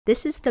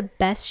This is the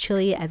best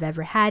chili I've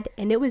ever had,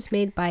 and it was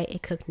made by a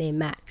cook named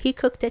Matt. He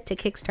cooked it to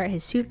kickstart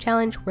his soup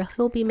challenge where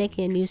he'll be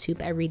making a new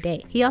soup every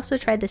day. He also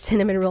tried the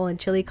cinnamon roll and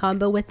chili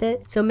combo with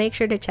it, so make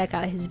sure to check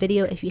out his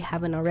video if you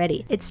haven't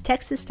already. It's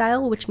Texas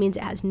style, which means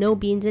it has no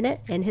beans in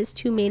it, and his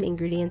two main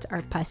ingredients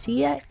are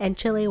pasilla and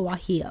chile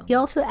guajillo. He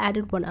also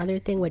added one other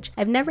thing which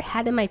I've never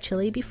had in my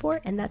chili before,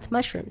 and that's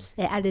mushrooms.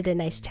 It added a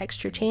nice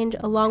texture change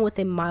along with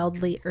a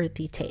mildly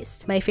earthy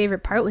taste. My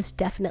favorite part was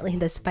definitely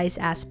the spice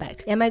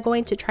aspect. Am I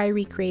going to try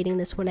recreating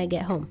this when I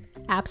get home?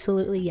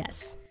 Absolutely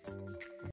yes.